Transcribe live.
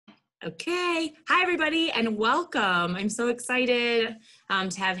Okay. Hi, everybody, and welcome. I'm so excited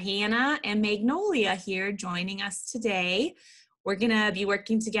to have Hannah and Magnolia here joining us today. We're going to be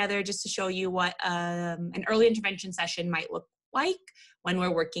working together just to show you what an early intervention session might look like when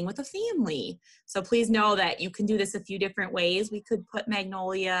we're working with a family. So please know that you can do this a few different ways. We could put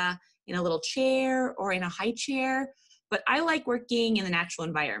Magnolia in a little chair or in a high chair, but I like working in the natural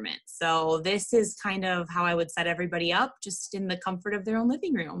environment. So this is kind of how I would set everybody up, just in the comfort of their own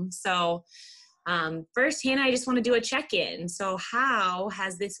living room. So first, Hannah, I just want to do a check-in. So how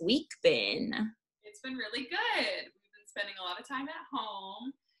has this week been? It's been really good. We've been spending a lot of time at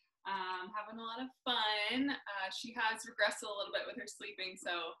home, having a lot of fun. She has regressed a little bit with her sleeping,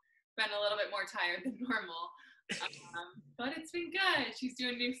 so been a little bit more tired than normal. But it's been good. She's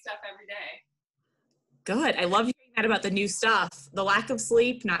doing new stuff every day. Good. I love hearing that about the new stuff. The lack of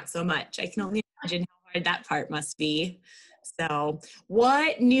sleep, not so much. I can only imagine how hard that part must be. So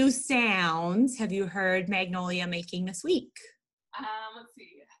what new sounds have you heard Magnolia making this week? Let's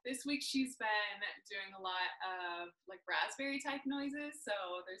see. This week she's been doing a lot of like raspberry type noises.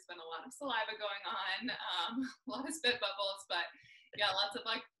 So there's been a lot of saliva going on, a lot of spit bubbles, but yeah, lots of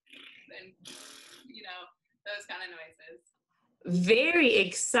like, and those kind of noises. Very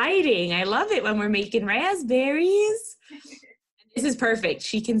exciting. I love it when we're making raspberries. This is perfect.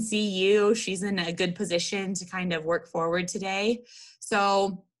 She can see you. She's in a good position to kind of work forward today.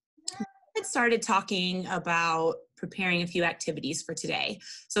 So I started talking about preparing a few activities for today.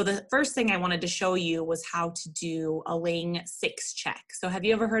 So the first thing I wanted to show you was how to do a LING 6 check. So have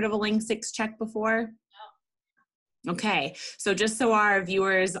you ever heard of a LING 6 check before? Okay, so just so our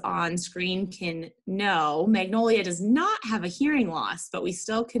viewers on screen can know, Magnolia does not have a hearing loss, but we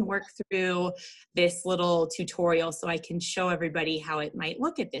still can work through this little tutorial so I can show everybody how it might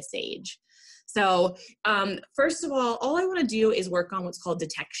look at this age. So first of all I want to do is work on what's called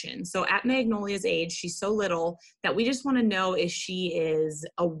detection. So at Magnolia's age, she's so little that we just want to know if she is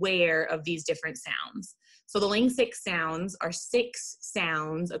aware of these different sounds. So the LING 6 sounds are 6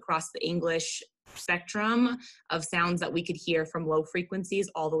 sounds across the English spectrum of sounds that we could hear from low frequencies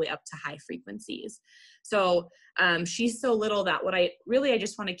all the way up to high frequencies. So she's so little that I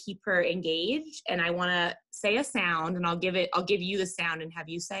just want to keep her engaged, and I want to say a sound, and I'll give you the sound and have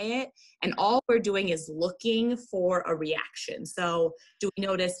you say it. And all we're doing is looking for a reaction. So do we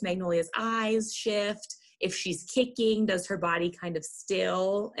notice Magnolia's eyes shift? If she's kicking, does her body kind of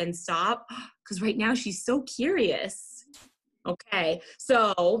still and stop? Because right now she's so curious. Okay,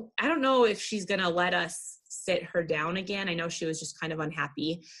 so I don't know if she's gonna let us sit her down again. I know she was just kind of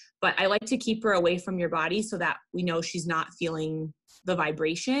unhappy, but I like to keep her away from your body so that we know she's not feeling the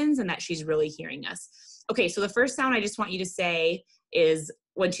vibrations and that she's really hearing us. Okay, so the first sound I just want you to say is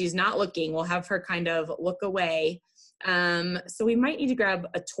when she's not looking. We'll have her kind of look away. So we might need to grab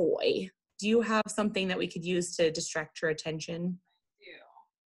a toy. Do you have something that we could use to distract her attention?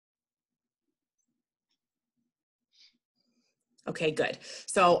 Okay, good.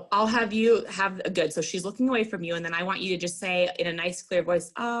 So I'll have you have good. So she's looking away from you, and then I want you to just say in a nice clear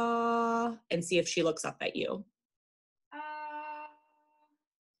voice, "Ah," and see if she looks up at you.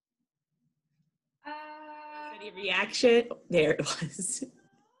 Any reaction? There it was.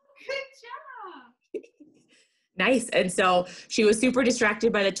 Good job. Nice. And so she was super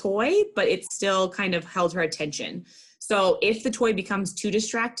distracted by the toy, but it still kind of held her attention. So if the toy becomes too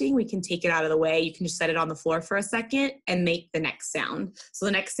distracting, we can take it out of the way. You can just set it on the floor for a second and make the next sound. So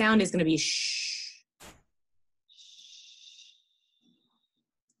the next sound is going to be shh.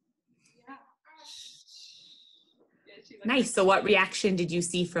 Yeah. Nice. So what reaction did you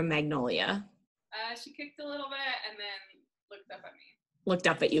see from Magnolia? She kicked a little bit and then looked up at me. Looked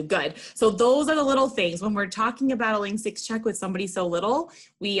up at you. Good. So those are the little things. When we're talking about a LING 6 check with somebody so little,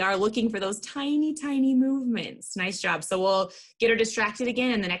 we are looking for those tiny, tiny movements. Nice job. So we'll get her distracted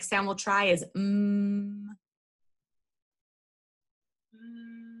again, and the next sound we'll try is Yeah.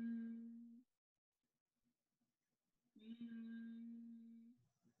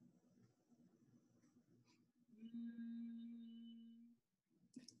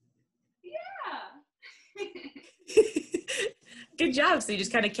 Good job. So you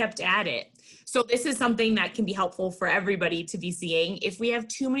just kind of kept at it. So this is something that can be helpful for everybody to be seeing. If we have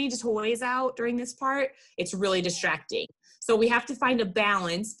too many toys out during this part, it's really distracting. So we have to find a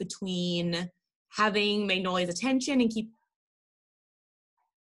balance between having Magnolia's attention and keep.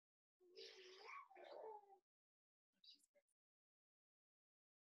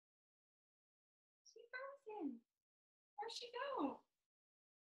 She's frozen. Where'd she go?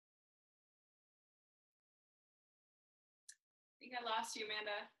 I think I lost you,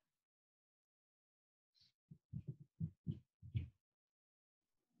 Amanda.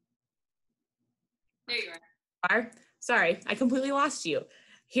 There you are. Sorry, I completely lost you.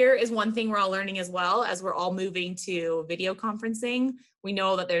 Here is one thing we're all learning as well, as we're all moving to video conferencing. We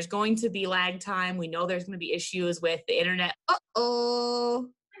know that there's going to be lag time. We know there's going to be issues with the internet. Uh-oh.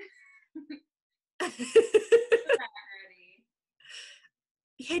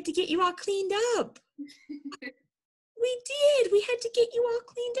 We had to get you all cleaned up. We did. We had to get you all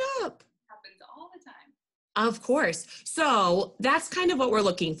cleaned up. Happens all the time. Of course. So that's kind of what we're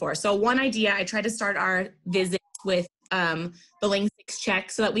looking for. So one idea, I try to start our visits with the LING 6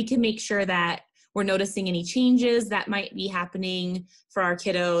 check so that we can make sure that we're noticing any changes that might be happening for our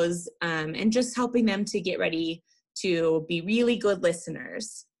kiddos, and just helping them to get ready to be really good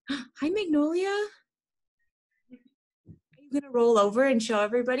listeners. Hi, Magnolia. Are you going to roll over and show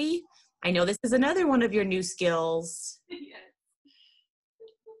everybody? I know this is another one of your new skills. Yes.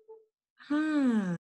 Huh.